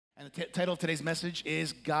And the title of today's message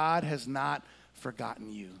is God Has Not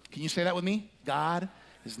Forgotten You. Can you say that with me? God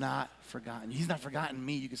has not forgotten you. He's not forgotten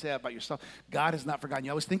me. You can say that about yourself. God has not forgotten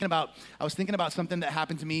you. I was thinking about something that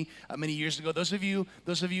happened to me many years ago. Those of you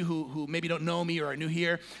who maybe don't know me or are new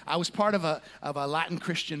here, I was part of a Latin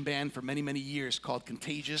Christian band for many, many years called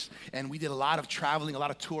Contagious, and we did a lot of traveling, a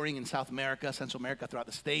lot of touring in South America, Central America, throughout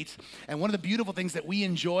the States. And one of the beautiful things that we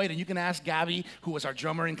enjoyed, and you can ask Gabby, who was our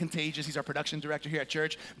drummer in Contagious, he's our production director here at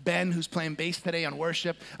church, Ben, who's playing bass today on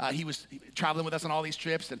worship, he was traveling with us on all these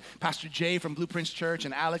trips, and Pastor Jay from Blueprints Church,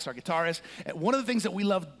 and Alex, our guitarist. One of the things that we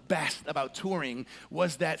loved best about touring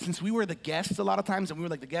was that since we were the guests a lot of times, and we were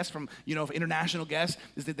like the guests from, international guests,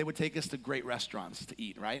 is that they would take us to great restaurants to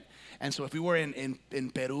eat, right? And so if we were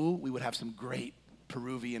in Peru, we would have some great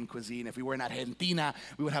Peruvian cuisine. If we were in Argentina,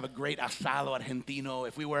 we would have a great asado argentino.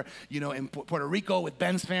 If we were, in Puerto Rico with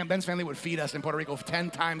Ben's family would feed us in Puerto Rico 10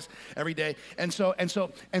 times every day. And so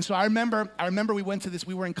I remember we went to this,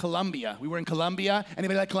 we were in Colombia.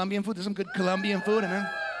 Anybody like Colombian food? There's some good Colombian food, and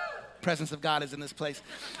presence of God is in this place.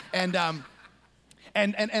 And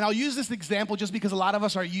I'll use this example just because a lot of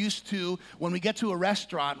us are used to when we get to a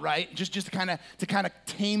restaurant, right? Just to kind of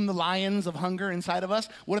tame the lions of hunger inside of us.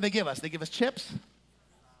 What do they give us? They give us chips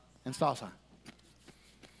and salsa.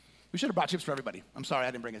 We should have brought chips for everybody. I'm sorry,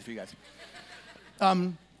 I didn't bring it for you guys.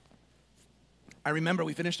 I remember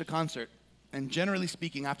we finished a concert, and generally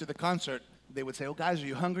speaking, after the concert, they would say, "Oh, guys, are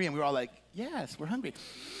you hungry?" And we were all like, "Yes, we're hungry,"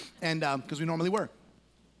 and because we normally were.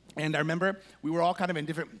 And I remember we were all kind of in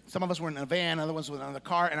different, some of us were in a van, other ones were in another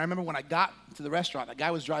car. And I remember when I got to the restaurant, the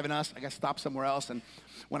guy was driving us, I got stopped somewhere else. And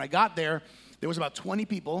when I got there, there was about 20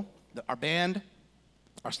 people, our band,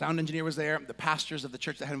 our sound engineer was there, the pastors of the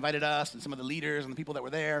church that had invited us, and some of the leaders and the people that were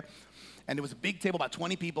there. And it was a big table, about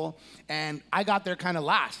 20 people. And I got there kind of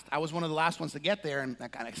last. I was one of the last ones to get there, and I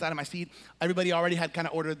kind of sat in my seat. Everybody already had kind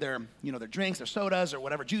of ordered their, their drinks, their sodas, or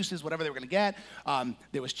whatever, juices, whatever they were going to get.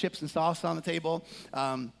 There was chips and salsa on the table.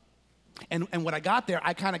 And when I got there,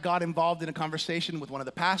 I kind of got involved in a conversation with one of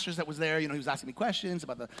the pastors that was there. He was asking me questions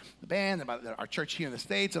about the band, about our church here in the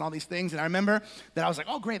States and all these things. And I remember that I was like,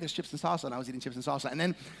 "Oh, great, there's chips and salsa." And I was eating chips and salsa. And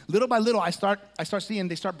then little by little, I start seeing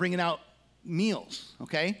they start bringing out meals,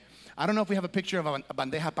 okay? I don't know if we have a picture of a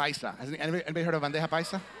bandeja paisa. Has anybody heard of bandeja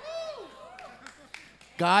paisa?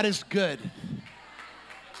 God is good.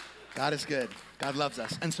 God is good. God loves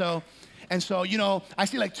us. And so, I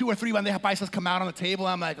see like 2 or 3 bandeja paisas come out on the table.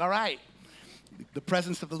 I'm like, all right, the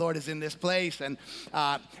presence of the Lord is in this place. And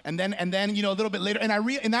then, a little bit later, and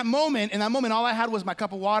in that moment, all I had was my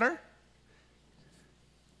cup of water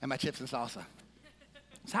and my chips and salsa.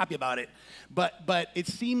 I was happy about it. But it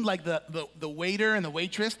seemed like the waiter and the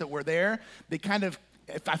waitress that were there,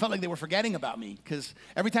 I felt like they were forgetting about me, because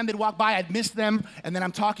every time they'd walk by, I'd miss them, and then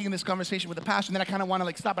I'm talking in this conversation with the pastor, and then I kind of want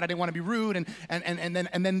to stop, but I didn't want to be rude, and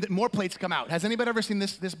then more plates come out. Has anybody ever seen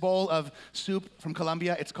this bowl of soup from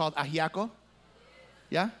Colombia? It's called ajiaco.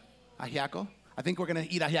 Yeah? Ajiaco. I think we're going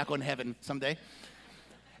to eat ajiaco in heaven someday.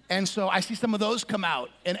 And so I see some of those come out,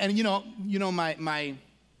 and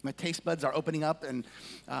my taste buds are opening up, and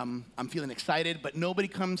I'm feeling excited, but nobody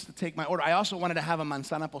comes to take my order. I also wanted to have a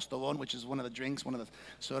manzana postobon, which is one of the drinks, one of the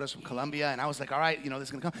sodas from Colombia, and I was like, all right, this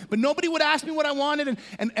is going to come. But nobody would ask me what I wanted,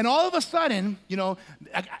 and all of a sudden,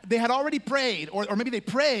 they had already prayed, or maybe they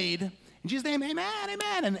prayed, in Jesus' name, amen,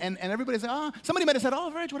 amen, and everybody's like, oh, somebody might have said,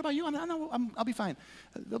 "Oh, Virgil, what about you?" I'll be fine.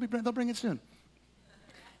 They'll bring it soon.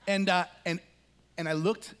 And I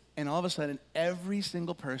looked, and all of a sudden, every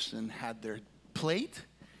single person had their plate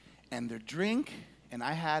and their drink, and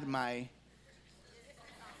I had my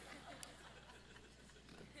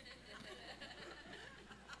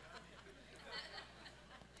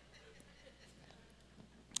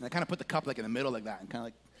and I kind of put the cup in the middle like that, and kind of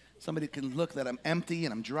like somebody can look that I'm empty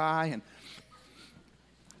and I'm dry, and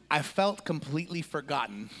I felt completely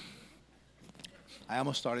forgotten. I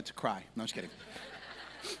almost started to cry. No, I'm just kidding.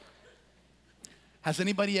 Has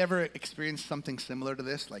anybody ever experienced something similar to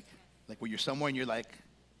this? Like where you're somewhere and you're like,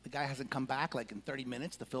 the guy hasn't come back in 30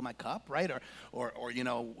 minutes to fill my cup, right? Or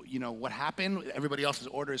what happened? Everybody else's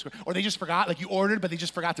order is, or they just forgot, you ordered, but they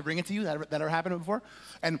just forgot to bring it to you. That ever happened before?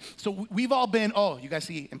 And so we've all been, you guys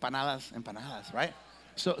see empanadas, right?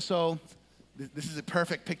 So this is a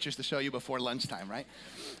perfect pictures to show you before lunchtime, right?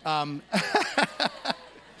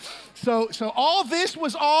 So all this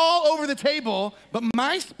was all over the table, but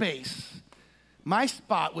my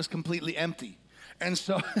spot was completely empty. And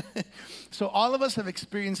so all of us have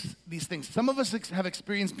experienced these things. Some of us have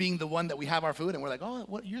experienced being the one that we have our food, and we're like,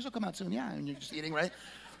 "Oh, yours will come out soon." Yeah, and you're just eating, right?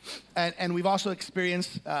 And we've also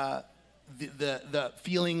experienced the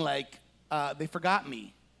feeling like they forgot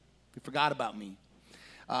me. They forgot about me.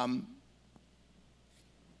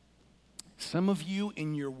 Some of you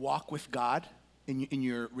in your walk with God, in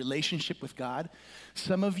your relationship with God,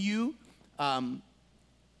 some of you,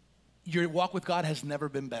 your walk with God has never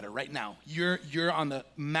been better. Right now, you're on the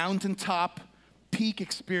mountaintop, peak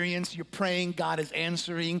experience. You're praying, God is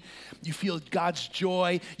answering. You feel God's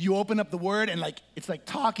joy. You open up the Word, and it's like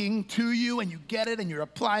talking to you, and you get it, and you're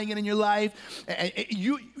applying it in your life.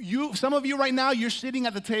 And some of you right now, you're sitting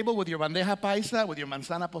at the table with your bandeja paisa, with your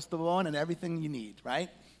manzana postobon, and everything you need, right?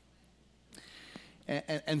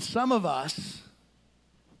 And some of us,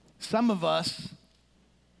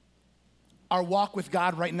 our walk with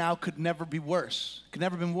God right now could never be worse. Could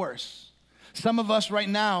never been worse. Some of us right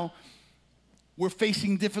now, we're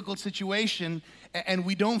facing difficult situation, and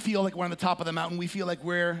we don't feel like we're on the top of the mountain. We feel like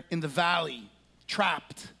we're in the valley,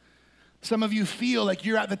 trapped. Some of you feel like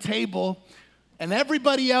you're at the table, and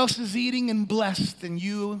everybody else is eating and blessed, and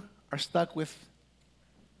you are stuck with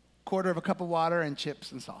a quarter of a cup of water and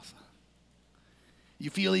chips and salsa. You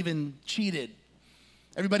feel even cheated.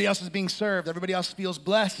 Everybody else is being served. Everybody else feels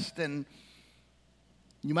blessed, and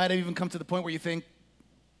you might have even come to the point where you think,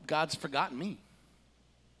 God's forgotten me.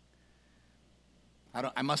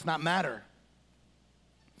 I must not matter.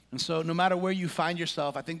 And so no matter where you find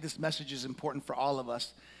yourself, I think this message is important for all of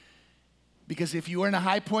us. Because if you are in a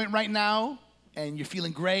high point right now and you're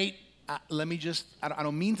feeling great, I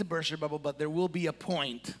don't mean to burst your bubble, but there will be a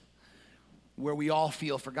point where we all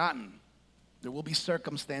feel forgotten. There will be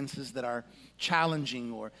circumstances that are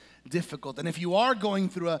challenging or difficult. And if you are going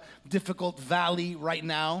through a difficult valley right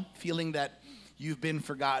now, feeling that you've been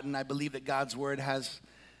forgotten, I believe that God's Word has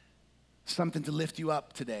something to lift you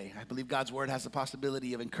up today. I believe God's Word has the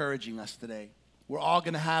possibility of encouraging us today. We're all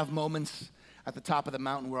going to have moments at the top of the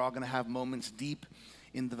mountain. We're all going to have moments deep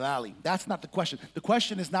in the valley. That's not the question. The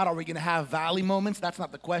question is not, are we going to have valley moments? That's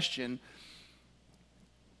not the question.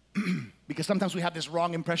 Because sometimes we have this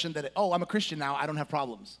wrong impression that, I'm a Christian now, I don't have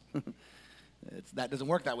problems. That doesn't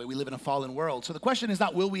work that way. We live in a fallen world. So the question is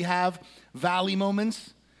not, will we have valley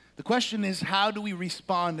moments? The question is, how do we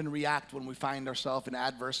respond and react when we find ourselves in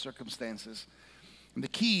adverse circumstances? And the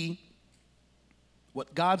key,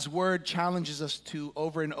 what God's Word challenges us to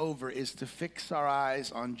over and over, is to fix our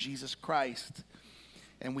eyes on Jesus Christ.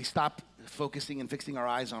 And we stop focusing and fixing our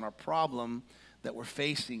eyes on our problem that we're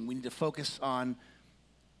facing. We need to focus on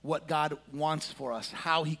what God wants for us,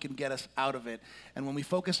 how He can get us out of it. And when we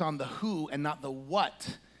focus on the who and not the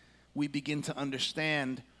what, we begin to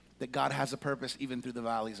understand that God has a purpose even through the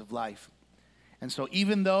valleys of life. And so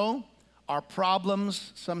even though our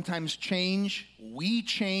problems sometimes change, we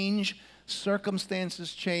change,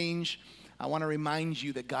 circumstances change, I want to remind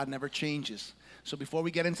you that God never changes. So before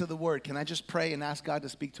we get into the Word, can I just pray and ask God to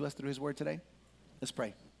speak to us through His Word today? Let's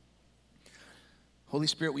pray. Holy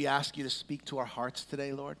Spirit, we ask you to speak to our hearts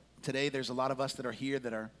today, Lord. Today, there's a lot of us that are here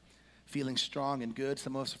that are feeling strong and good.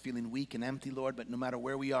 Some of us are feeling weak and empty, Lord, but no matter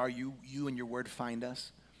where we are, you and your Word find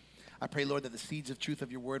us. I pray, Lord, that the seeds of truth of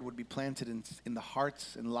your Word would be planted in the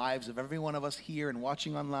hearts and lives of every one of us here and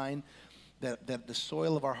watching online, that the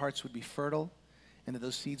soil of our hearts would be fertile, and that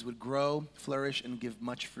those seeds would grow, flourish, and give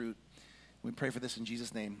much fruit. We pray for this in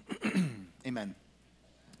Jesus' name. Amen.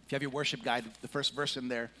 If you have your worship guide, the first verse in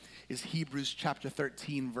there is Hebrews chapter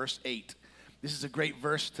 13, verse 8. This is a great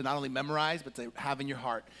verse to not only memorize, but to have in your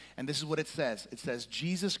heart. And this is what it says. It says,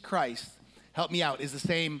 Jesus Christ, help me out, is the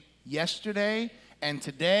same yesterday and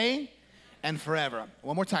today and forever.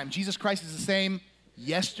 One more time. Jesus Christ is the same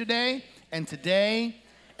yesterday and today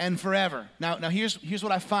and forever. Now here's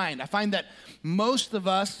what I find. I find that most of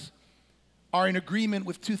us are in agreement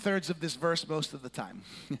with 2/3 of this verse most of the time.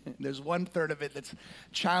 There's 1/3 of it that's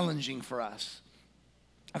challenging for us.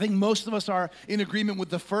 I think most of us are in agreement with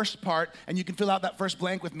the first part, and you can fill out that first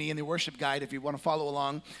blank with me in the worship guide if you want to follow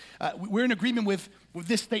along. We're in agreement with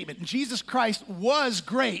this statement. Jesus Christ was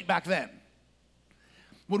great back then.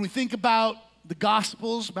 When we think about the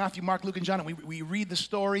Gospels, Matthew, Mark, Luke, and John, and we read the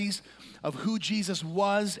stories of who Jesus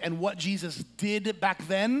was and what Jesus did back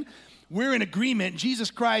then, we're in agreement.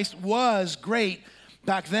 Jesus Christ was great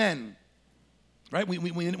back then, right?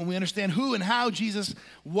 When we understand who and how Jesus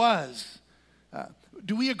was.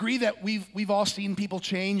 Do we agree that we've all seen people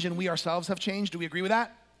change and we ourselves have changed? Do we agree with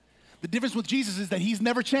that? The difference with Jesus is that He's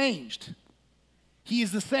never changed. He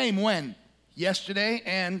is the same when? Yesterday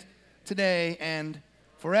and today and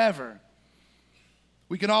forever.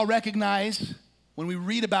 We can all recognize when we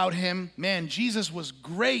read about Him, man, Jesus was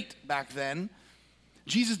great back then.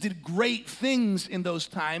 Jesus did great things in those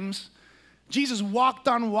times. Jesus walked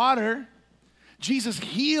on water. Jesus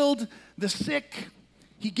healed the sick.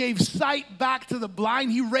 He gave sight back to the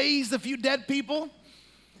blind. He raised a few dead people.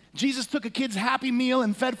 Jesus took a kid's Happy Meal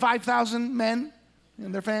and fed 5,000 men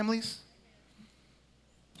and their families.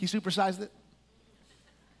 He supersized it.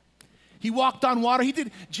 He walked on water.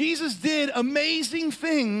 Jesus did amazing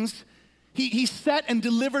things. He set and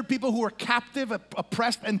delivered people who were captive,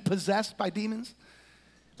 oppressed, and possessed by demons.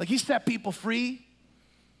 Like, he set people free.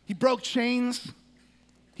 He broke chains.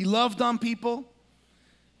 He loved on people.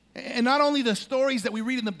 And not only the stories that we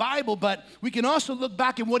read in the Bible, but we can also look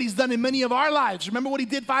back at what he's done in many of our lives. Remember what he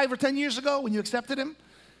did 5 or 10 years ago when you accepted him?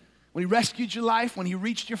 When he rescued your life, when he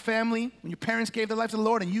reached your family, when your parents gave their life to the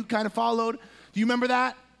Lord and you kind of followed. Do you remember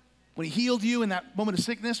that? When he healed you in that moment of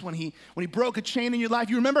sickness, when he broke a chain in your life.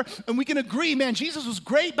 You remember? And we can agree, man, Jesus was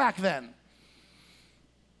great back then.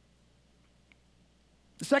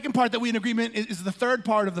 The second part that we in agreement is the third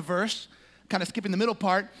part of the verse, kind of skipping the middle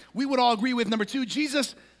part. We would all agree with number 2,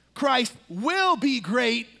 Jesus Christ will be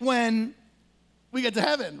great when we get to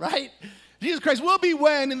heaven, right? Jesus Christ will be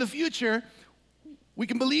when in the future. We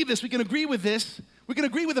can believe this. We can agree with this. We can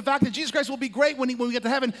agree with the fact that Jesus Christ will be great when we get to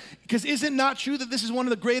heaven, because is it not true that this is one of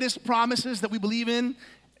the greatest promises that we believe in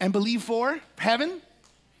and believe for? Heaven,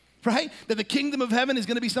 right? That the kingdom of heaven is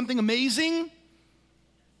going to be something amazing.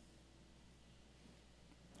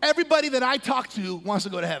 Everybody that I talk to wants to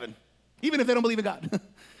go to heaven, even if they don't believe in God.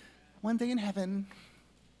 One day in heaven,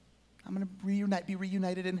 I'm going to be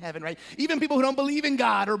reunited in heaven, right? Even people who don't believe in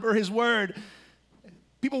God or his word,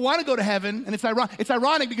 people want to go to heaven, and it's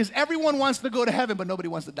ironic because everyone wants to go to heaven, but nobody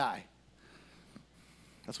wants to die.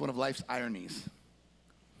 That's one of life's ironies.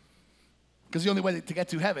 Because the only way to get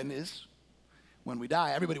to heaven is when we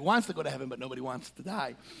die. Everybody wants to go to heaven, but nobody wants to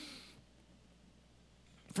die.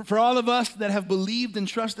 For all of us that have believed and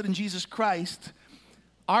trusted in Jesus Christ,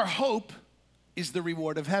 our hope is the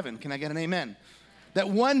reward of heaven. Can I get an amen? That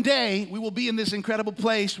one day we will be in this incredible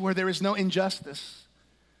place where there is no injustice,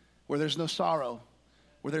 where there's no sorrow,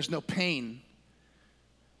 where there's no pain,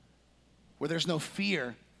 where there's no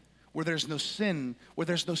fear, where there's no sin, where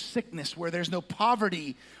there's no sickness, where there's no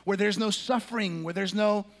poverty, where there's no suffering, where there's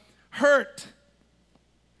no hurt.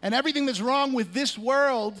 And everything that's wrong with this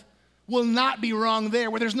world will not be wrong there,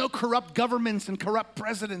 where there's no corrupt governments and corrupt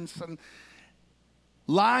presidents and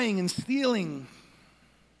lying and stealing.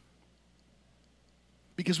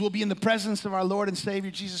 Because we'll be in the presence of our Lord and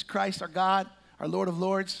Savior, Jesus Christ, our God, our Lord of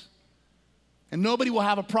Lords. And nobody will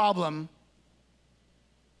have a problem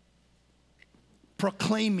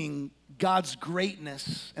proclaiming God's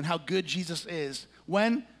greatness and how good Jesus is.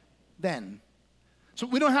 When? Then. So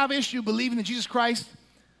we don't have issue believing that Jesus Christ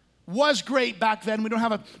was great back then. We don't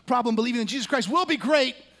have a problem believing that Jesus Christ will be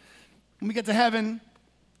great when we get to heaven.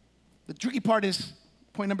 The tricky part is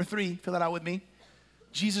point number 3. Fill that out with me.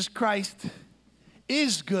 Jesus Christ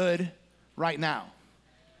is good right now.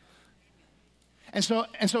 And so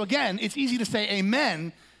again, it's easy to say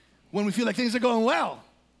amen when we feel like things are going well.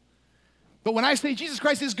 But when I say Jesus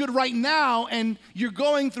Christ is good right now and you're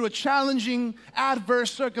going through a challenging,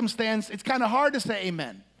 adverse circumstance, it's kind of hard to say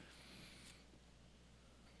amen.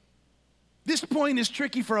 This point is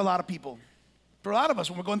tricky for a lot of people, for a lot of us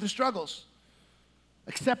when we're going through struggles.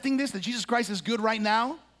 Accepting this, that Jesus Christ is good right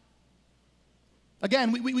now.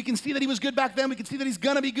 Again, we can see that he was good back then. We can see that he's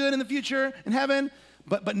going to be good in the future in heaven.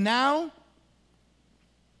 But now,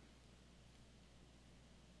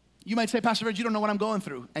 you might say, Pastor Virgil, you don't know what I'm going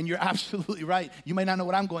through. And you're absolutely right. You might not know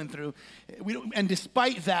what I'm going through. And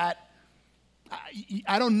despite that,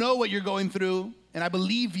 I don't know what you're going through, and I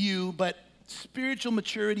believe you, but spiritual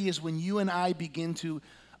maturity is when you and I begin to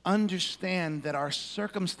understand that our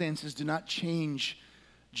circumstances do not change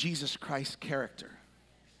Jesus Christ's character.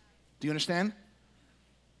 Do you understand?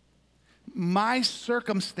 My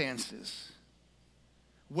circumstances,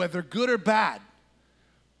 whether good or bad,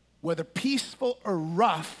 whether peaceful or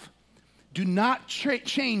rough, do not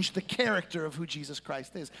change the character of who Jesus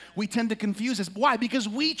Christ is. We tend to confuse this. Why? Because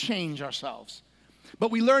we change ourselves.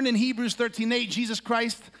 But we learn in Hebrews 13:8, Jesus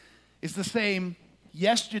Christ is the same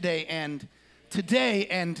yesterday and today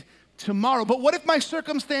and tomorrow. But what if my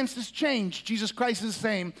circumstances change? Jesus Christ is the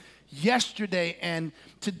same yesterday and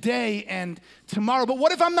today and tomorrow. But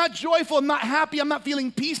what if I'm not joyful, I'm not happy, I'm not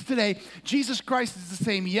feeling peace today? Jesus Christ is the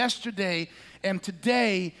same yesterday and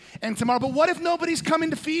today and tomorrow. But what if nobody's coming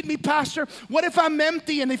to feed me, Pastor? What if I'm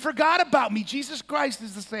empty and they forgot about me? Jesus Christ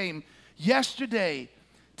is the same yesterday,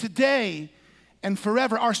 today, and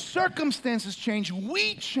forever. Our circumstances change.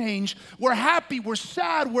 We change. We're happy. We're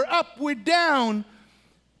sad. We're up. We're down.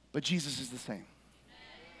 But Jesus is the same.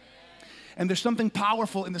 And there's something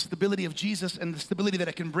powerful in the stability of Jesus and the stability that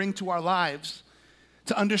it can bring to our lives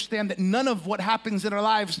to understand that none of what happens in our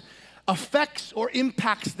lives affects or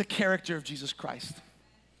impacts the character of Jesus Christ.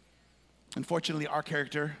 Unfortunately, our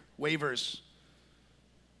character wavers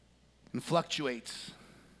and fluctuates.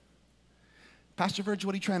 Pastor Virgil,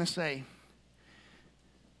 what are you trying to say?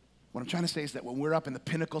 What I'm trying to say is that when we're up in the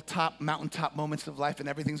pinnacle top, mountaintop moments of life and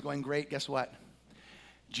everything's going great, guess what?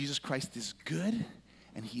 Jesus Christ is good,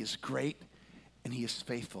 and he is great, and he is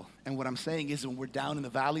faithful. And what I'm saying is when we're down in the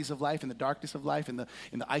valleys of life, in the darkness of life, in the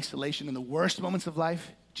isolation, in the worst moments of life,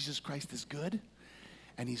 Jesus Christ is good,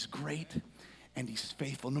 and he's great, and he's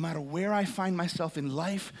faithful. No matter where I find myself in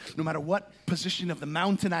life, no matter what position of the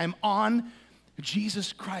mountain I'm on,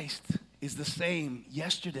 Jesus Christ is the same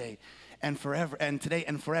yesterday and forever, and today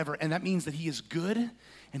and forever. And that means that he is good,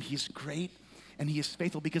 and he is great, and he is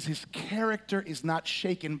faithful because his character is not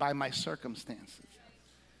shaken by my circumstances.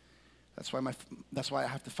 That's why I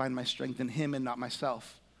have to find my strength in him and not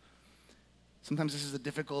myself. Sometimes this is a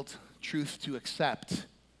difficult truth to accept.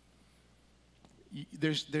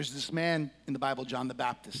 There's this man in the Bible, John the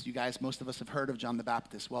Baptist. You guys, most of us have heard of John the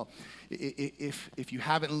Baptist. Well, if you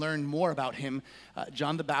haven't learned more about him,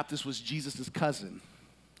 John the Baptist was Jesus' cousin.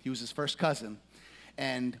 He was his first cousin.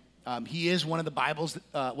 And he is one of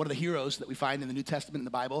the heroes that we find in the New Testament in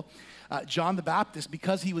the Bible. John the Baptist,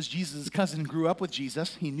 because he was Jesus' cousin, grew up with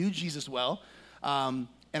Jesus. He knew Jesus well. And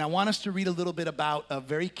I want us to read a little bit about a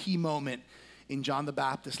very key moment in John the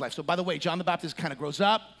Baptist's life. So by the way, John the Baptist kind of grows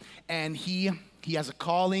up, and he has a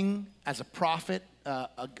calling as a prophet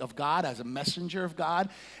of God, as a messenger of God,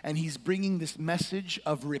 and he's bringing this message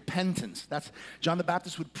of repentance. That's John the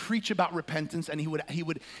Baptist would preach about repentance, and he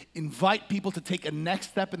would invite people to take a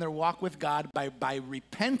next step in their walk with God by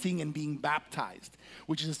repenting and being baptized,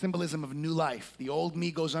 which is a symbolism of new life. The old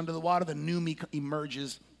me goes under the water, the new me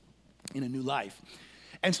emerges in a new life.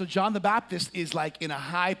 And so John the Baptist is like in a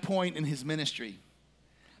high point in his ministry.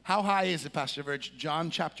 How high is it, Pastor Virg?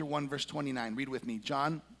 John chapter 1, verse 29. Read with me.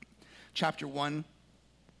 John chapter 1,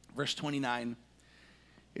 verse 29.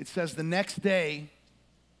 It says, the next day,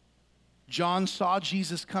 John saw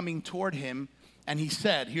Jesus coming toward him, and he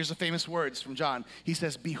said, here's the famous words from John. He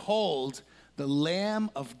says, behold, the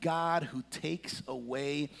Lamb of God who takes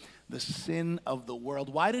away the sin of the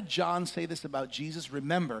world. Why did John say this about Jesus?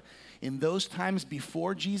 Remember, in those times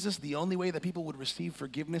before Jesus, the only way that people would receive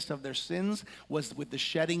forgiveness of their sins was with the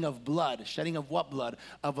shedding of blood. Shedding of what blood?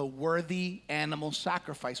 Of a worthy animal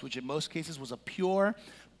sacrifice, which in most cases was a pure,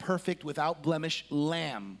 perfect, without blemish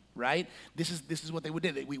lamb, right? This is what they would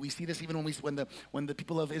do. We see this even when the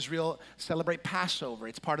people of Israel celebrate Passover.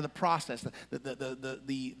 It's part of the process.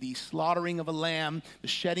 The slaughtering of a lamb, the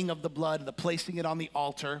shedding of the blood, the placing it on the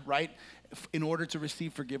altar, right? In order to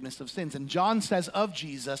receive forgiveness of sins. And John says of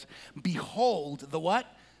Jesus, behold, the what?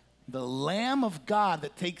 The Lamb of God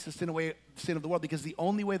that takes the sin of the world, because the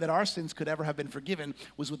only way that our sins could ever have been forgiven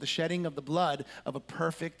was with the shedding of the blood of a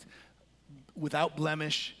perfect, without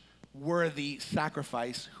blemish, worthy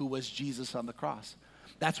sacrifice who was Jesus on the cross.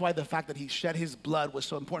 That's why the fact that he shed his blood was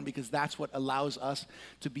so important, because that's what allows us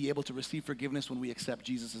to be able to receive forgiveness when we accept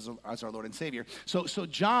Jesus as our Lord and Savior. So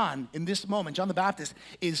John, in this moment, John the Baptist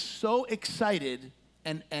is so excited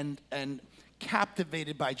and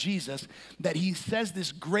captivated by Jesus that he says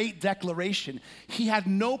this great declaration. He had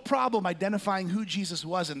no problem identifying who Jesus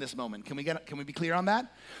was in this moment. Can we be clear on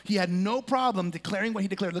that? He had no problem declaring what he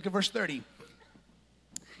declared. Look at verse 30.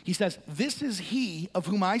 He says, this is he of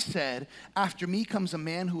whom I said, after me comes a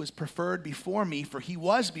man who is preferred before me, for he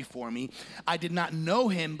was before me. I did not know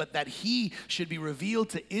him, but that he should be revealed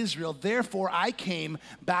to Israel. Therefore, I came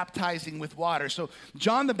baptizing with water. So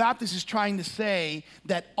John the Baptist is trying to say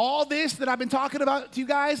that all this that I've been talking about to you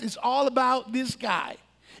guys is all about this guy.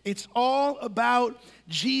 It's all about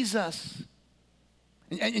Jesus.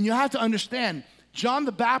 And you have to understand, John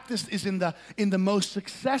the Baptist is in the most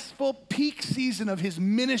successful peak season of his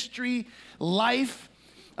ministry life,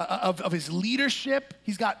 of his leadership.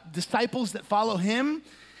 He's got disciples that follow him,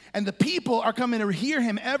 and the people are coming to hear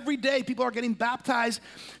him every day. People are getting baptized.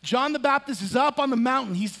 John the Baptist is up on the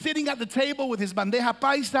mountain. He's sitting at the table with his bandeja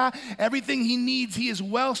paisa, everything he needs. He is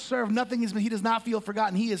well served. He does not feel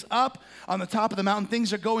forgotten. He is up on the top of the mountain.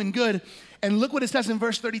 Things are going good. And look what it says in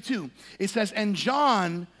verse 32. It says, and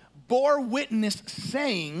John bore witness,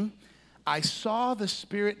 saying, I saw the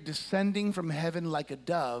Spirit descending from heaven like a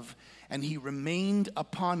dove, and he remained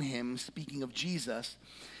upon him, speaking of Jesus.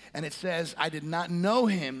 And it says, I did not know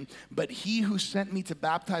him, but he who sent me to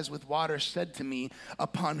baptize with water said to me,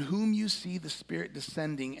 upon whom you see the Spirit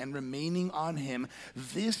descending and remaining on him,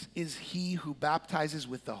 this is he who baptizes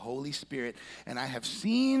with the Holy Spirit. And I have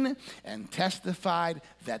seen and testified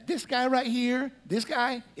that this guy right here, this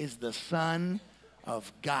guy is the Son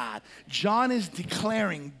of God. John is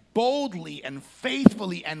declaring boldly and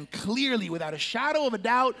faithfully and clearly, without a shadow of a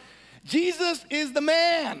doubt, Jesus is the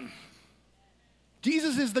man.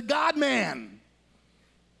 Jesus is the God-man.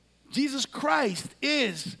 Jesus Christ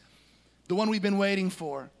is the one we've been waiting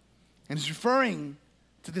for. And he's referring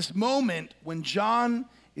to this moment when John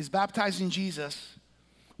is baptizing Jesus,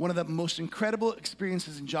 one of the most incredible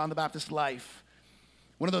experiences in John the Baptist's life.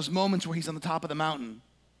 One of those moments where he's on the top of the mountain.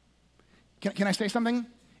 Can I say something?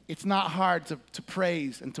 It's not hard to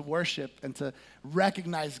praise and to worship and to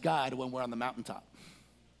recognize God when we're on the mountaintop.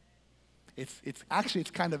 It's actually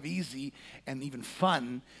kind of easy and even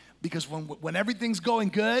fun, because when everything's going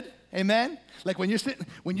good, amen? Like when you're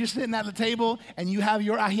sitting at the table and you have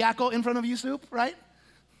your ajiaco in front of you, soup, right?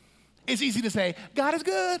 It's easy to say, God is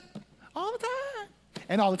good all the time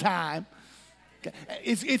and all the time.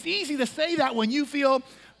 It's easy to say that when you feel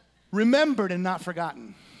remembered and not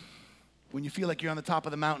forgotten, when you feel like you're on the top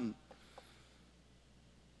of the mountain.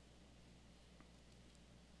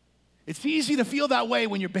 It's easy to feel that way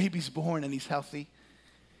when your baby's born and he's healthy.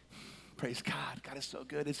 Praise God. God is so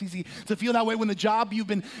good. It's easy to feel that way when the job you've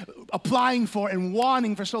been applying for and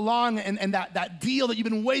wanting for so long and that deal that you've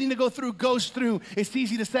been waiting to go through goes through. It's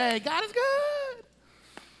easy to say, God is good.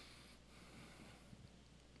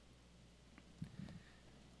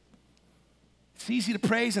 It's easy to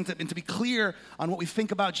praise and to be clear on what we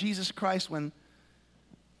think about Jesus Christ when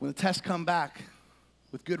the tests come back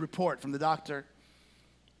with good report from the doctor.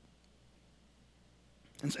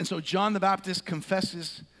 And so John the Baptist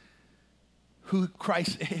confesses who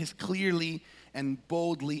Christ is clearly and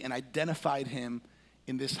boldly and identified him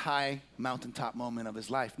in this high mountaintop moment of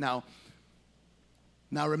his life. Now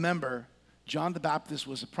remember, John the Baptist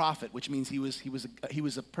was a prophet, which means he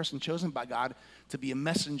was a person chosen by God to be a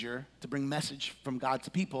messenger, to bring message from God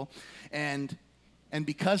to people. And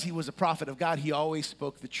because he was a prophet of God, he always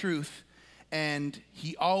spoke the truth. And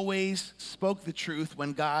he always spoke the truth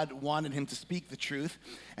when God wanted him to speak the truth.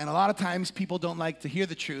 And a lot of times people don't like to hear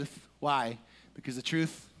the truth. Why? Because the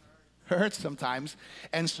truth hurts sometimes.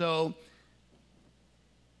 And so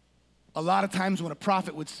a lot of times when a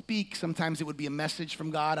prophet would speak, sometimes it would be a message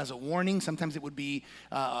from God as a warning. Sometimes it would be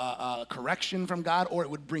a correction from God, or it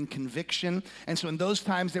would bring conviction. And so in those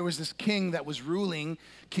times, there was this king that was ruling,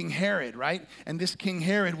 King Herod, right? And this King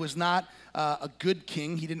Herod was not a good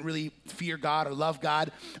king. He didn't really fear God or love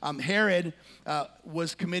God. Herod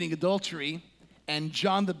was committing adultery. And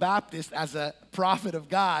John the Baptist, as a prophet of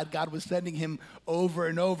God, God was sending him over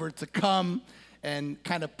and over to come and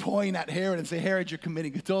kind of point at Herod and say, Herod, you're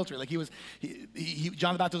committing adultery. Like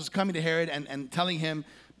John the Baptist was coming to Herod and telling him,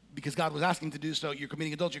 because God was asking to do so, you're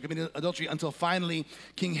committing adultery, until finally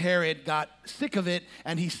King Herod got sick of it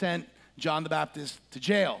and he sent John the Baptist to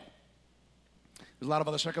jail. There's a lot of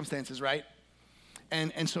other circumstances, right?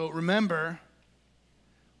 And so remember,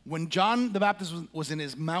 when John the Baptist was in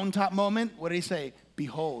his mountaintop moment, what did he say?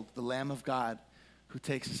 Behold, the Lamb of God who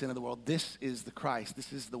takes the sin of the world. This is the Christ.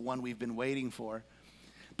 This is the one we've been waiting for.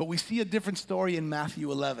 But we see a different story in Matthew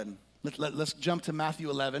 11. Let's jump to Matthew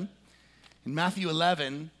 11. In Matthew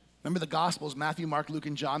 11, remember the Gospels, Matthew, Mark, Luke,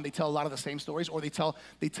 and John, they tell a lot of the same stories, or they tell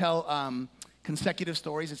consecutive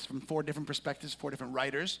stories. It's from 4 different perspectives, 4 different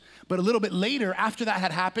writers. But a little bit later, after that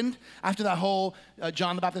had happened, after that whole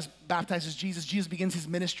John the Baptist baptizes Jesus, Jesus begins his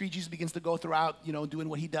ministry. Jesus begins to go throughout, doing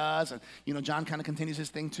what he does. And, John kind of continues his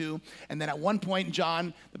thing too. And then at one point,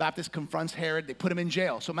 John the Baptist confronts Herod. They put him in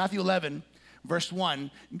jail. So Matthew 11, verse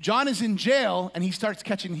 1, John is in jail and he starts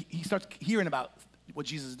hearing about what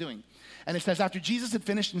Jesus is doing. And it says, after Jesus had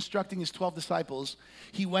finished instructing his 12 disciples,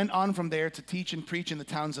 he went on from there to teach and preach in the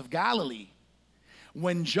towns of Galilee.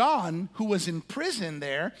 When John, who was in prison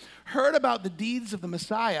there, heard about the deeds of the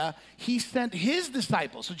Messiah, he sent his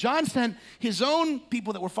disciples. So John sent his own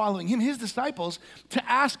people that were following him, his disciples, to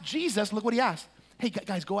ask Jesus. Look what he asked. Hey,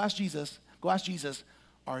 guys, go ask Jesus.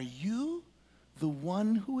 Are you the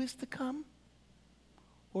one who is to come?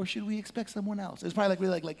 Or should we expect someone else? It's probably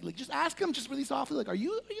like just ask him just really softly. Like, are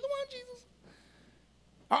you the one, Jesus?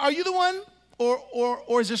 Are you the one?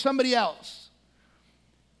 Or is there somebody else?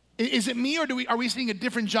 Is it me, or are we seeing a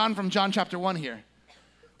different John from John chapter 1 here?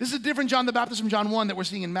 This is a different John the Baptist from John 1 that we're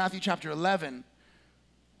seeing in Matthew chapter 11.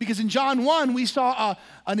 Because in John 1, we saw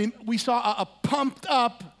a pumped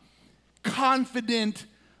up, confident,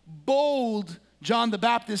 bold John the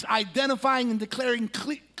Baptist identifying and declaring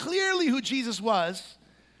clearly who Jesus was.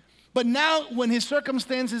 But now when his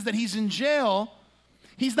circumstance is that he's in jail,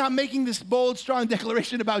 he's not making this bold, strong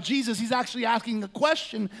declaration about Jesus. He's actually asking a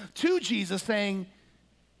question to Jesus saying,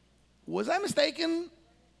 was I mistaken?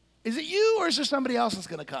 Is it you, or is there somebody else that's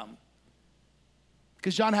going to come?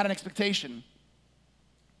 Because John had an expectation.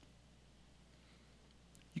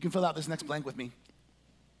 You can fill out this next blank with me.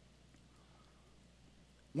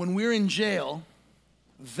 When we're in jail,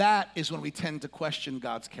 that is when we tend to question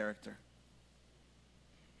God's character.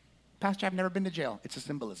 Pastor, I've never been to jail. It's a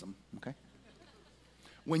symbolism, okay?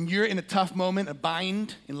 When you're in a tough moment, a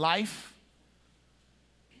bind in life,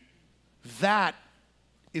 that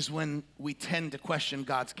is when we tend to question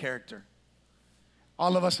God's character.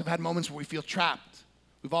 All of us have had moments where we feel trapped.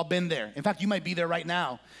 We've all been there. In fact, you might be there right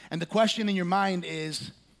now. And the question in your mind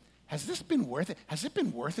is, has this been worth it? Has it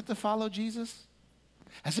been worth it to follow Jesus?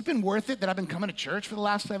 Has it been worth it that I've been coming to church for the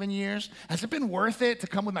last 7 years? Has it been worth it to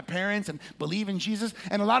come with my parents and believe in Jesus?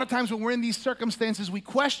 And a lot of times when we're in these circumstances, we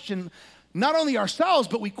question not only ourselves,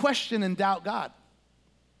 but we question and doubt God.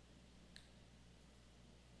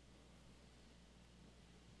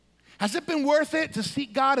 Has it been worth it to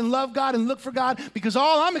seek God and love God and look for God? Because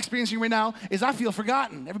all I'm experiencing right now is I feel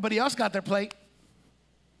forgotten. Everybody else got their plate.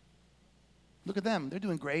 Look at them. They're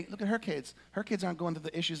doing great. Look at her kids. Her kids aren't going through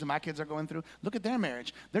the issues that my kids are going through. Look at their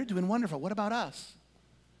marriage. They're doing wonderful. What about us?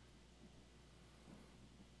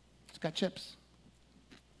 It's got chips.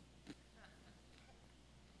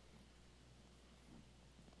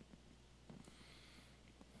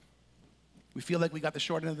 We feel like we got the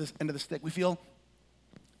short end of the stick. We feel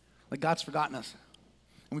like God's forgotten us.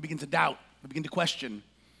 And we begin to doubt. We begin to question.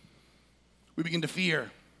 We begin to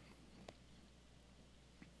fear.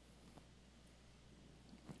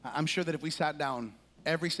 I'm sure that if we sat down,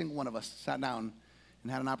 every single one of us sat down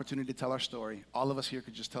and had an opportunity to tell our story, all of us here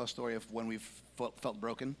could just tell a story of when we've felt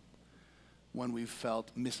broken, when we've felt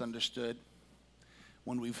misunderstood,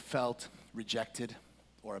 when we've felt rejected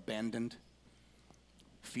or abandoned,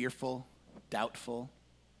 fearful, doubtful.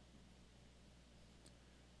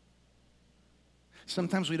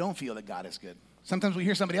 Sometimes we don't feel that God is good. Sometimes we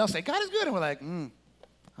hear somebody else say, God is good, and we're like,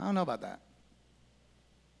 I don't know about that.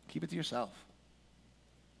 Keep it to yourself.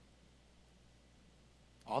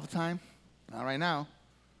 All the time? Not right now.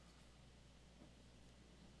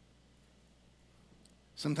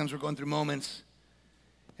 Sometimes we're going through moments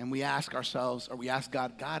and we ask ourselves, or we ask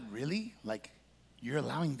God, God, really? Like, you're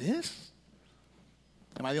allowing this?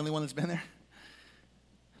 Am I the only one that's been there?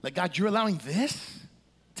 Like, God, you're allowing this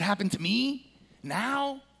to happen to me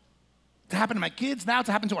now? To happen to my kids now?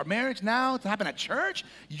 To happen to our marriage now? To happen at church?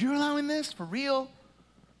 You're allowing this? For real?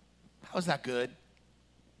 How is that good?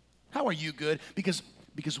 How are you good?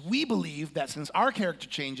 Because we believe that since our character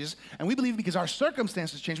changes, and we believe because our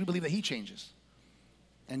circumstances change, we believe that he changes.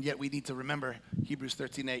 And yet we need to remember Hebrews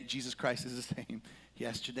 13:8, Jesus Christ is the same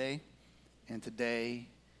yesterday and today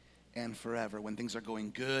and forever. When things are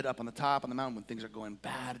going good up on the top on the mountain, when things are going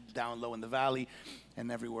bad down low in the valley,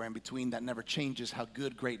 and everywhere in between, that never changes how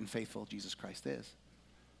good, great, and faithful Jesus Christ is.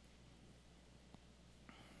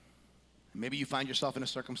 Maybe you find yourself in a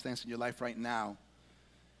circumstance in your life right now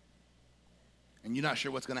and you're not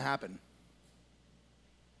sure what's going to happen.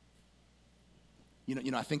 You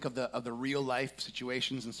know, I think of the real life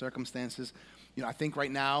situations and circumstances. You know, I think right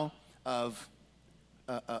now of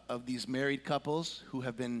these married couples who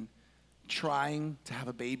have been trying to have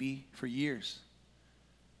a baby for years.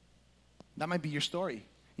 That might be your story.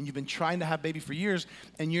 And you've been trying to have a baby for years,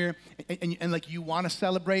 and like you want to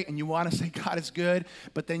celebrate and you want to say God is good,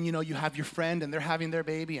 but then you have your friend and they're having their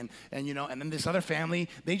baby, and then this other family,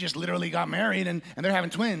 they just literally got married and they're having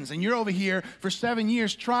twins, and you're over here for 7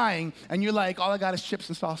 years trying, and you're like, all I got is chips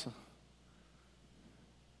and salsa.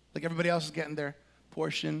 Like everybody else is getting their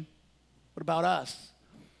portion. What about us?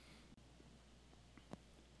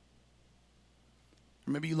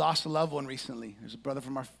 Or maybe you lost a loved one recently. There's a brother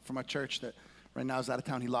from our church that right now is out of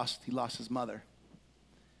town. He lost his mother.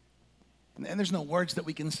 And there's no words that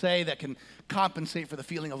we can say that can compensate for the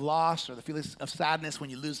feeling of loss or the feeling of sadness when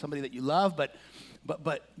you lose somebody that you love, but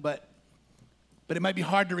it might be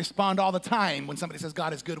hard to respond all the time when somebody says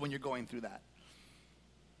God is good when you're going through that.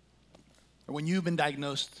 Or when you've been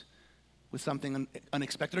diagnosed with something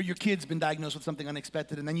unexpected, or your kid's been diagnosed with something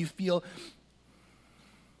unexpected, and then you feel,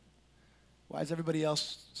 why is everybody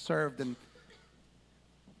else served and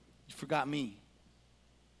you forgot me?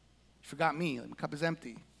 You forgot me. My cup is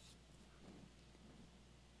empty.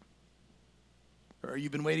 Or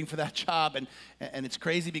you've been waiting for that job, and it's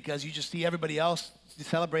crazy because you just see everybody else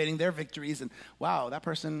celebrating their victories, and wow, that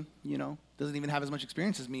person, doesn't even have as much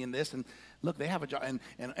experience as me in this, and look, they have a job,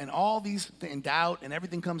 and all these and doubt and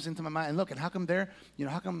everything comes into my mind, and look, and how come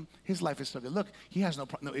how come his life is so good? Look, he has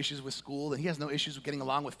no issues with school, and he has no issues with getting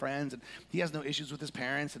along with friends, and he has no issues with his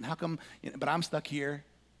parents, and how come, but I'm stuck here,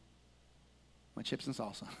 my chips and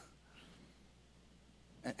salsa.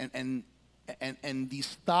 And these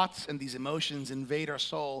thoughts and these emotions invade our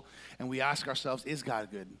soul, and we ask ourselves, is God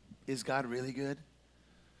good? Is God really good?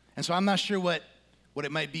 And so I'm not sure what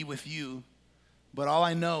it might be with you, But all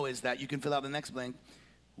I know is that you can fill out the next blank.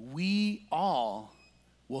 We all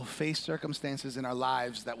will face circumstances in our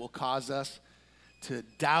lives that will cause us to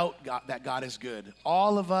doubt that God is good.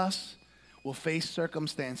 All of us will face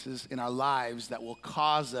circumstances in our lives that will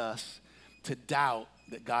cause us to doubt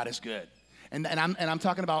that God is good. And I'm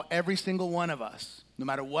talking about every single one of us, no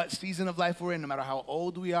matter what season of life we're in, no matter how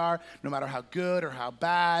old we are, no matter how good or how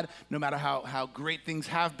bad, no matter how great things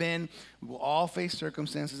have been, we will all face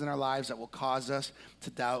circumstances in our lives that will cause us to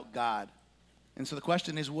doubt God. And so the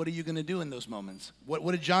question is, what are you going to do in those moments?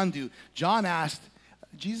 What did John do? John asked,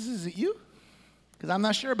 Jesus, is it you? Because I'm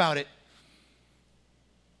not sure about it.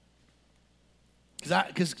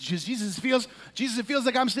 Because Jesus feels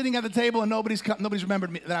like I'm sitting at the table and nobody's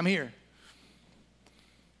remembered me, that I'm here.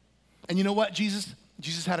 And you know what? Jesus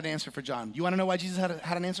had an answer for John. You want to know why Jesus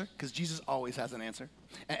had an answer? Because Jesus always has an answer.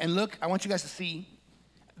 And look, I want you guys to see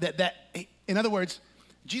that in other words,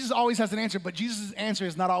 Jesus always has an answer, but Jesus' answer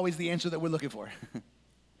is not always the answer that we're looking for.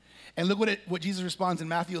 And look what Jesus responds in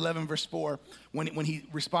Matthew 11, verse 4, when he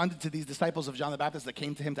responded to these disciples of John the Baptist that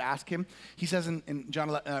came to him to ask him. He says in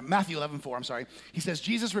Matthew 11, 4, he says,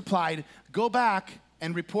 Jesus replied, go back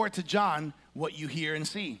and report to John what you hear and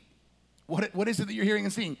see. What is it that you're hearing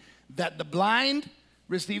and seeing? That the blind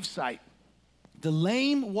receive sight, the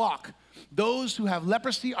lame walk, those who have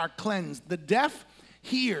leprosy are cleansed, the deaf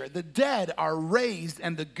hear, the dead are raised,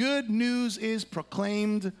 and the good news is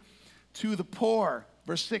proclaimed to the poor.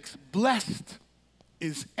 Verse 6, blessed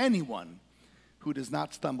is anyone who does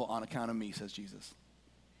not stumble on account of me, says Jesus.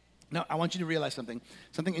 Now, I want you to realize something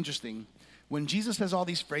interesting. When Jesus says all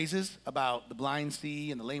these phrases about the blind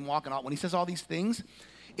see and the lame walk and all, when he says all these things,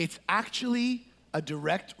 it's actually a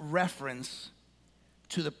direct reference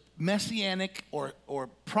to the messianic or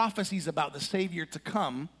prophecies about the Savior to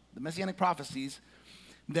come, the messianic prophecies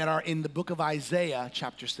that are in the book of Isaiah,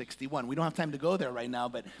 chapter 61. We don't have time to go there right now,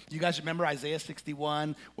 but you guys remember Isaiah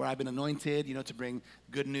 61, where I've been anointed, to bring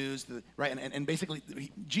good news, right? And basically,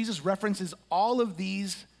 Jesus references all of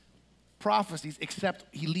these prophecies, except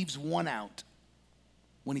he leaves one out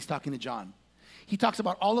when he's talking to John. He talks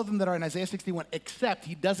about all of them that are in Isaiah 61, except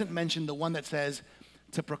he doesn't mention the one that says,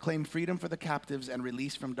 to proclaim freedom for the captives and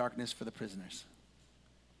release from darkness for the prisoners.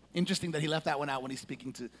 Interesting that he left that one out when he's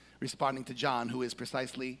responding to John, who is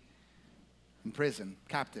precisely in prison,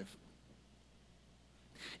 captive.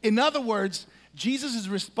 In other words, Jesus'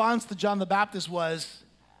 response to John the Baptist was,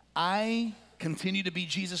 I continue to be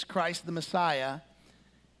Jesus Christ, the Messiah,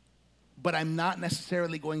 but I'm not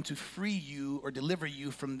necessarily going to free you or deliver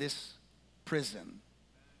you from this prison.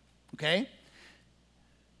 Okay?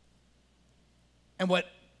 And what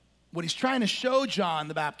he's trying to show John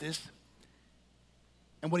the Baptist,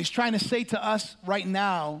 and what he's trying to say to us right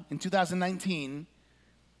now in 2019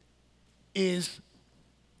 is,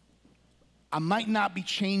 I might not be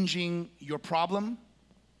changing your problem,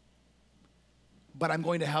 but I'm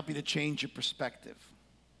going to help you to change your perspective.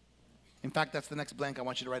 In fact, that's the next blank. I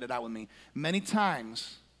want you to write it out with me. Many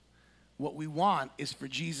times, what we want is for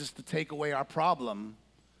Jesus to take away our problem,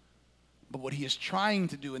 but what he is trying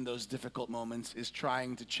to do in those difficult moments is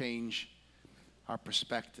trying to change our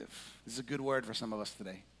perspective. This is a good word for some of us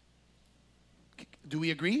today. Do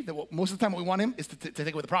we agree that most of the time what we want him is to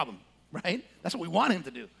take away the problem, right? That's what we want him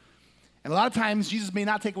to do. And a lot of times, Jesus may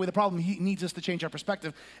not take away the problem. He needs us to change our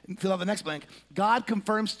perspective. Fill out the next blank. God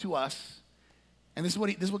confirms to us, and this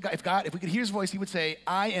is what God, if we could hear his voice, he would say,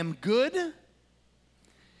 I am good,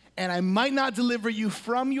 and I might not deliver you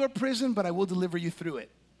from your prison, but I will deliver you through it.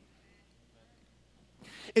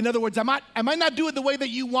 In other words, I might not do it the way that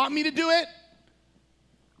you want me to do it,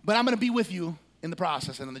 but I'm going to be with you in the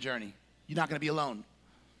process and in the journey. You're not going to be alone.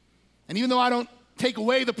 And even though I don't take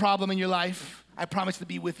away the problem in your life, I promise to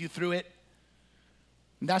be with you through it.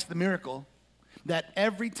 And that's the miracle, that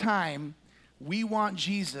every time we want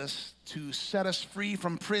Jesus to set us free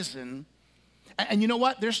from prison, and you know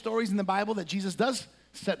what? There's stories in the Bible that Jesus does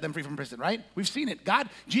set them free from prison, right? We've seen it.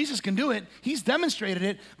 Jesus can do it. He's demonstrated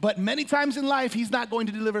it. But many times in life, he's not going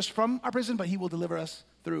to deliver us from our prison, but he will deliver us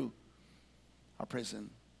through our prison.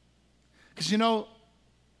 Because you know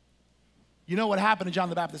what happened to John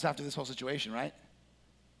the Baptist after this whole situation, right?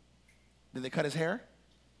 Did they cut his hair?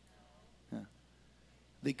 Yeah.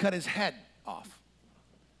 They cut his head off.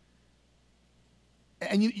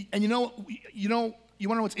 And you want to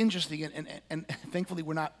know what's interesting, and thankfully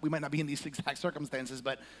we might not be in these exact circumstances,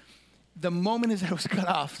 but the moment his head was cut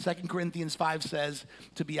off, 2 Corinthians 5 says,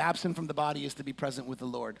 to be absent from the body is to be present with the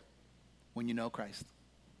Lord when you know Christ.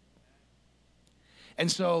 And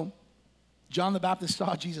so John the Baptist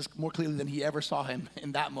saw Jesus more clearly than he ever saw him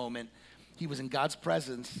in that moment. He was in God's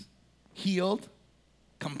presence, healed,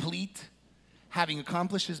 complete, having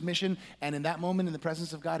accomplished his mission. And in that moment, in the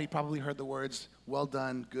presence of God, he probably heard the words, "Well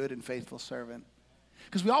done, good and faithful servant."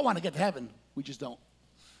 Because we all want to get to heaven. We just don't.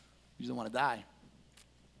 We just don't want to die.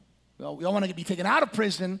 We all want to be taken out of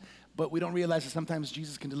prison, but we don't realize that sometimes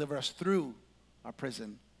Jesus can deliver us through our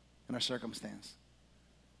prison and our circumstance.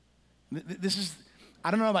 This is, I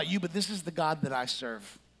don't know about you, but this is the God that I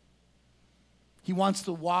serve. He wants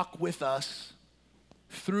to walk with us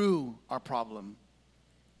through our problem.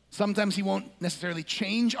 Sometimes he won't necessarily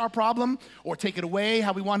change our problem or take it away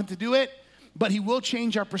how we want him to do it, but he will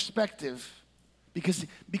change our perspective.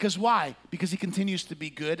 Because why? Because he continues to be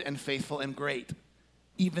good and faithful and great,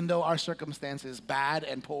 even though our circumstance is bad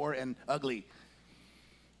and poor and ugly.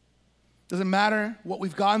 Doesn't matter what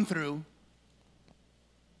we've gone through.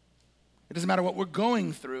 It doesn't matter what we're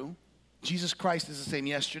going through. Jesus Christ is the same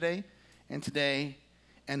yesterday and today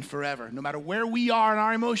and forever. No matter where we are on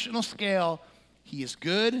our emotional scale, he is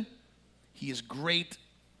good, he is great,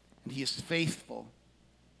 and he is faithful.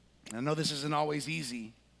 And I know this isn't always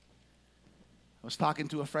easy. I was talking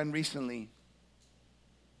to a friend recently.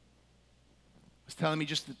 Was telling me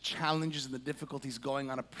just the challenges and the difficulties going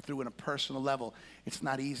on through on a personal level. It's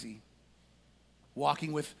not easy.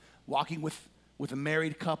 Walking with a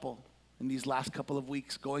married couple in these last couple of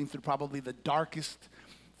weeks, going through probably the darkest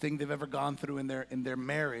thing they've ever gone through in their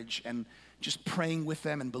marriage, and just praying with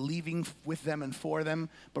them and believing with them and for them.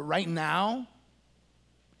 But right now,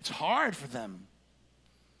 it's hard for them.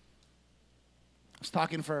 I was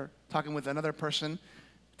talking with another person,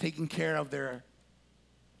 taking care of their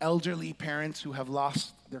elderly parents who have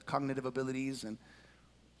lost their cognitive abilities and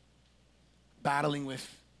battling with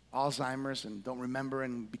Alzheimer's and don't remember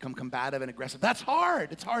and become combative and aggressive. That's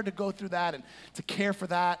hard. It's hard to go through that and to care for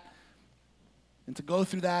that and to go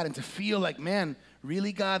through that and to feel like, man,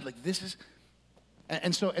 really, God, like this is.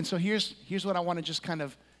 And so here's what I want to just kind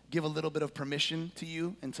of give a little bit of permission to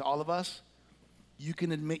you and to all of us. You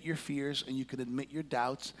can admit your fears and you can admit your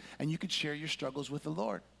doubts and you could share your struggles with the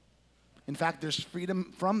Lord. In fact, there's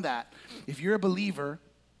freedom from that. If you're a believer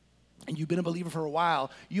and you've been a believer for a while,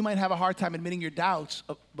 you might have a hard time admitting your doubts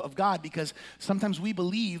of God, because sometimes we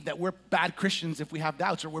believe that we're bad Christians if we have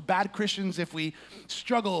doubts, or we're bad Christians if we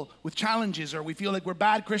struggle with challenges, or we feel like we're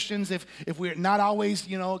bad Christians if we're not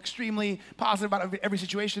always, extremely positive about every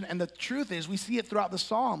situation. And the truth is, we see it throughout the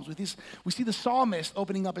Psalms. We see the psalmist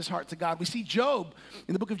opening up his heart to God. We see Job,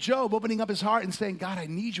 in the book of Job, opening up his heart and saying, God, I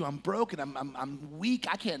need you. I'm broken. I'm weak.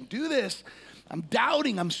 I can't do this. I'm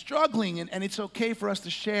doubting, I'm struggling, and it's okay for us to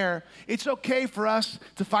share. It's okay for us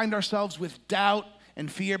to find ourselves with doubt and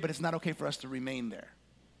fear, but it's not okay for us to remain there.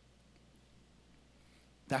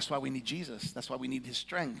 That's why we need Jesus. That's why we need his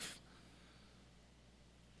strength.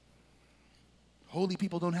 Holy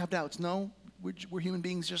people don't have doubts. No, we're human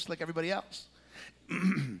beings just like everybody else.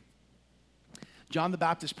 John the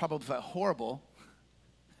Baptist probably felt horrible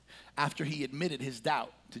after he admitted his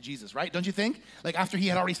doubt to Jesus, right? Don't you think? Like after he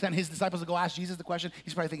had already sent his disciples to go ask Jesus the question,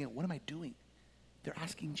 he's probably thinking, what am I doing? They're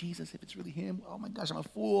asking Jesus if it's really him. Oh my gosh, I'm a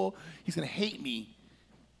fool. He's going to hate me.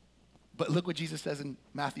 But look what Jesus says in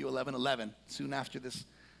Matthew 11:11, soon after this,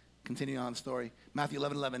 continuing on the story. Matthew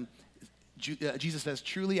 11:11, Jesus says,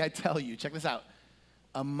 truly I tell you, check this out,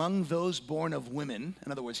 among those born of women,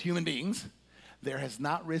 in other words, human beings, there has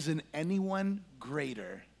not risen anyone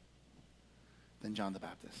greater than John the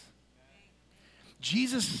Baptist.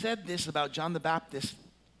 Jesus said this about John the Baptist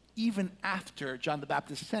even after John the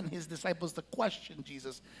Baptist sent his disciples to question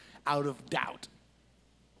Jesus out of doubt.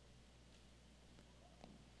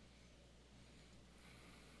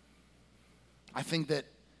 I think that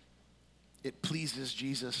it pleases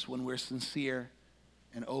Jesus when we're sincere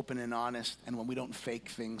and open and honest, and when we don't fake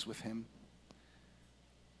things with him.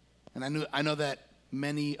 And I know that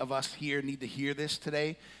many of us here need to hear this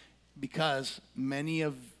today, because many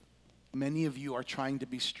of you are trying to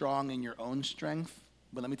be strong in your own strength.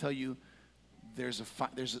 But let me tell you, there's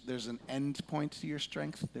an end point to your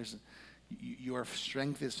strength. Your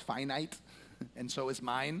strength is finite, and so is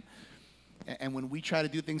mine. And when we try to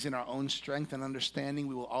do things in our own strength and understanding,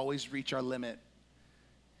 we will always reach our limit.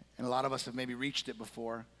 And a lot of us have maybe reached it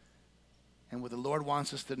before. And what the Lord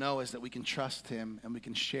wants us to know is that we can trust him and we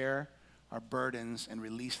can share our burdens and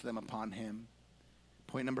release them upon him.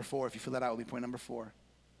 Point number 4, if you fill that out with me, point number 4.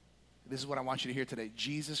 This is what I want you to hear today.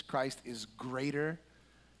 Jesus Christ is greater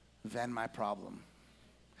than my problem.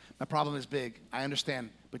 My problem is big, I understand,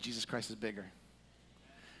 but Jesus Christ is bigger.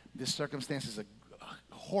 This circumstance is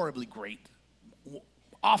horribly great,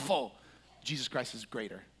 awful. Jesus Christ is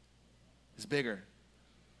greater, is bigger.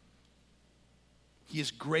 He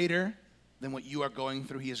is greater than what you are going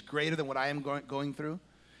through. He is greater than what I am going through.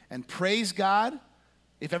 And praise God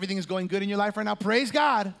If everything is going good in your life right now, praise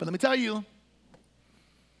God. But let me tell you,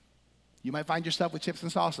 you might find yourself with chips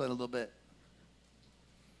and salsa in a little bit.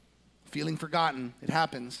 Feeling forgotten. It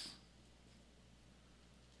happens.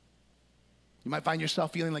 You might find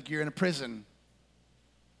yourself feeling like you're in a prison.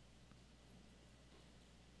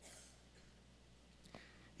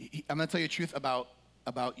 I'm going to tell you the truth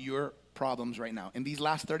about your problems right now. In these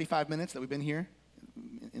last 35 minutes that we've been here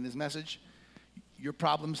in this message, your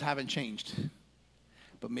problems haven't changed,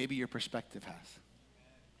 but maybe your perspective has.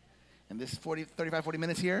 In this 35, 40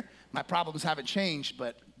 minutes here, my problems haven't changed,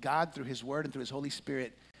 but God, through his word and through his Holy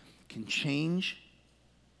Spirit, can change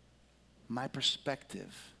my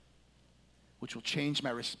perspective, which will change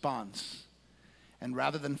my response. And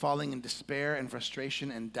rather than falling in despair and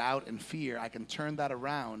frustration and doubt and fear, I can turn that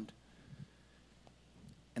around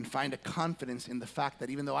and find a confidence in the fact that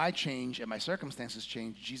even though I change and my circumstances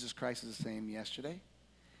change, Jesus Christ is the same yesterday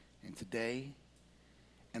and today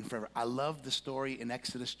and forever. I love the story in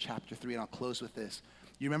Exodus chapter 3, and I'll close with this.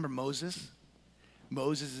 You remember Moses?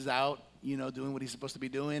 Moses is out, doing what he's supposed to be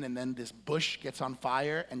doing, and then this bush gets on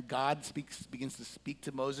fire, and God begins to speak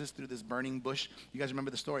to Moses through this burning bush. You guys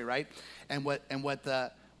remember the story, right? And what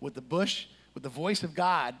the voice of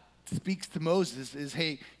God speaks to Moses is,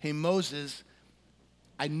 hey Moses,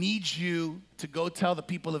 I need you to go tell the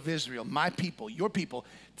people of Israel, my people, your people,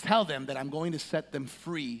 tell them that I'm going to set them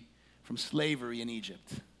free from slavery in Egypt.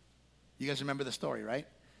 You guys remember the story, right?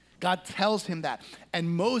 God tells him that. And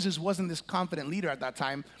Moses wasn't this confident leader at that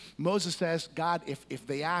time. Moses says, God, if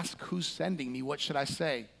they ask who's sending me, what should I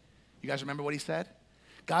say? You guys remember what he said?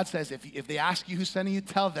 God says, if they ask you who's sending you,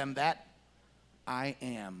 tell them that I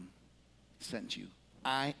am sent you.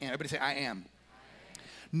 I am. Everybody say, I am.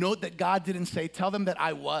 Note that God didn't say, tell them that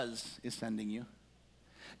I was is sending you.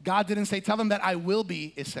 God didn't say, tell them that I will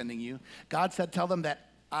be is sending you. God said, tell them that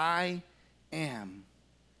I am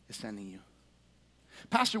is sending you.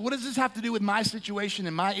 Pastor, what does this have to do with my situation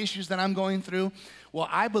and my issues that I'm going through? Well,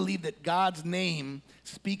 I believe that God's name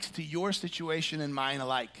speaks to your situation and mine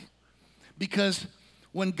alike. Because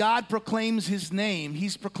when God proclaims his name,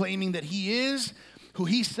 he's proclaiming that he is who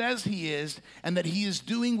he says he is, and that he is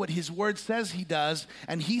doing what his word says he does,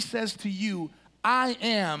 and he says to you, I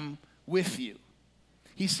am with you.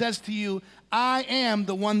 He says to you, I am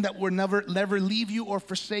the one that will never leave you or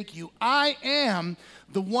forsake you. I am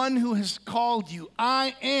the one who has called you.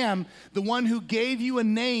 I am the one who gave you a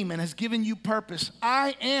name and has given you purpose.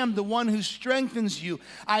 I am the one who strengthens you.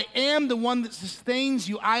 I am the one that sustains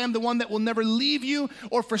you. I am the one that will never leave you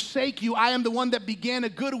or forsake you. I am the one that began a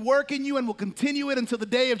good work in you and will continue it until the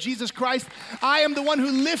day of Jesus Christ. I am the one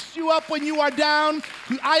who lifts you up when you are down.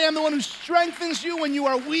 I am the one who strengthens you when you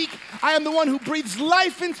are weak. I am the one who breathes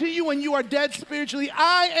life into you when you are dead spiritually.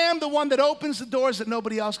 I am the one that opens the doors that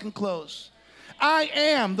nobody else can close. I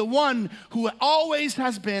am the one who always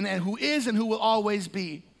has been and who is and who will always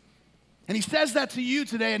be. And he says that to you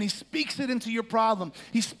today, and he speaks it into your problem.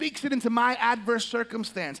 He speaks it into my adverse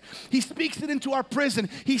circumstance. He speaks it into our prison.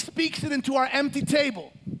 He speaks it into our empty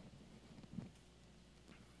table.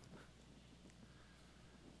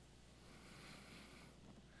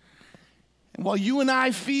 And while you and I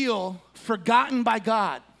feel forgotten by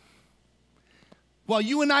God, while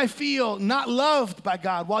you and I feel not loved by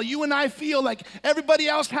God, while you and I feel like everybody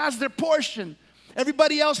else has their portion,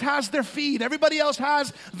 everybody else has their feed, everybody else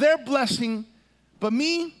has their blessing, but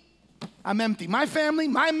me, I'm empty. My family,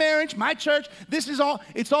 my marriage, my church, it's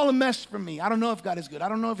all a mess for me. I don't know if God is good. I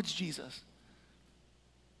don't know if it's Jesus.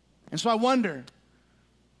 And so I wonder,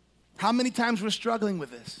 how many times we're struggling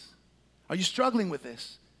with this? Are you struggling with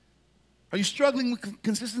this? Are you struggling with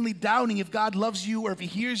consistently doubting if God loves you or if he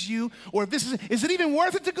hears you or if is it even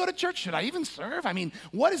worth it to go to church? Should I even serve? I mean,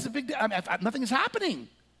 what is the big deal? Nothing is happening.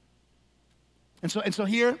 And so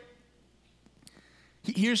here's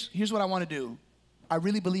what I want to do. I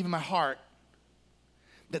really believe in my heart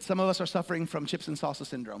that some of us are suffering from chips and salsa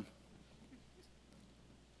syndrome.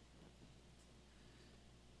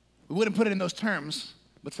 We wouldn't put it in those terms,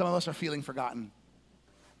 but some of us are feeling forgotten.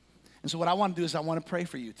 And so what I want to do is I want to pray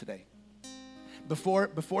for you today. Before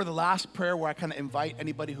the last prayer where I kind of invite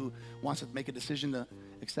anybody who wants to make a decision to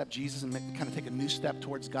accept Jesus and kind of take a new step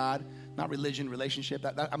towards God, not religion, relationship,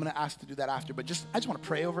 I'm going to ask to do that after. But I just want to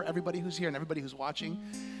pray over everybody who's here and everybody who's watching,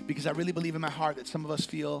 because I really believe in my heart that some of us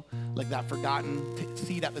feel like that forgotten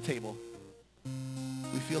seat at the table.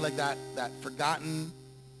 We feel like that forgotten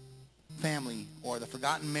family or the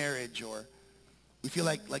forgotten marriage, or we feel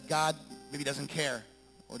like God maybe doesn't care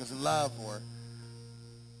or doesn't love, or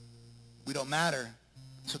we don't matter.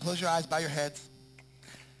 So close your eyes, bow your heads.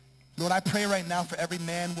 Lord, I pray right now for every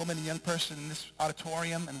man, woman, and young person in this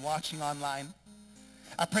auditorium and watching online.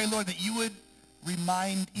 I pray, Lord, that you would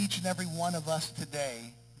remind each and every one of us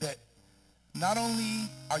today that not only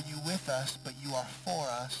are you with us, but you are for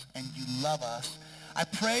us and you love us. I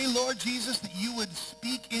pray, Lord Jesus, that you would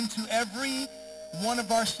speak into every one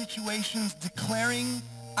of our situations declaring,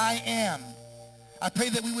 I am. I pray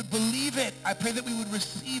that we would believe it. I pray that we would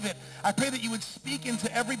receive it. I pray that you would speak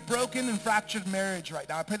into every broken and fractured marriage right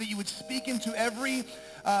now. I pray that you would speak into every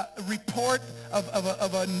report of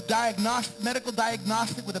a medical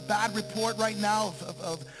diagnostic with a bad report right now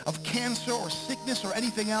of cancer or sickness or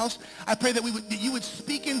anything else. I pray that you would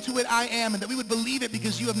speak into it, I am, and that we would believe it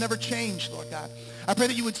because you have never changed, Lord God. I pray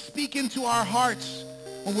that you would speak into our hearts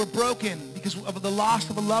when we're broken because of the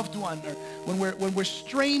loss of a loved one, or when we're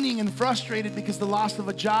straining and frustrated because of the loss of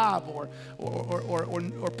a job or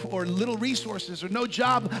little resources or no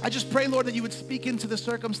job. I just pray, Lord, that you would speak into the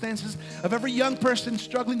circumstances of every young person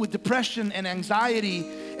struggling with depression and anxiety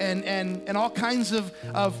and all kinds of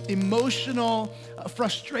emotional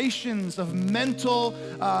frustrations, of mental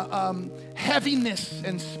heaviness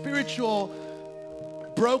and spiritual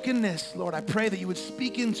brokenness. Lord, I pray that you would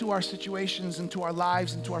speak into our situations, into our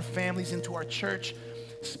lives, into our families, into our church.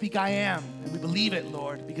 Speak, I am, and we believe it,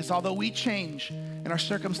 Lord, because although we change and our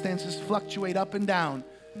circumstances fluctuate up and down,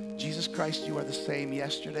 Jesus Christ, you are the same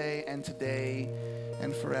yesterday and today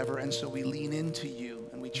and forever, and so we lean into you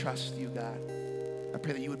and we trust you, God. I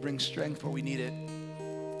pray that you would bring strength where we need it,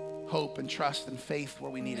 hope and trust and faith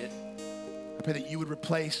where we need it. I pray that you would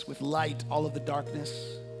replace with light all of the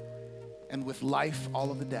darkness and with life all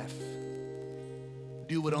of the death.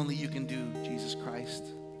 Do what only you can do, Jesus Christ.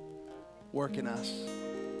 Work in us,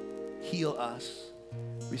 heal us,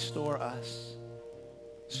 restore us,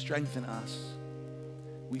 strengthen us.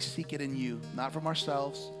 We seek it in you, not from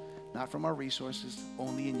ourselves, not from our resources,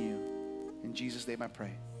 only in you. In Jesus' name I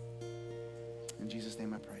pray. In Jesus'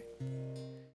 name I pray.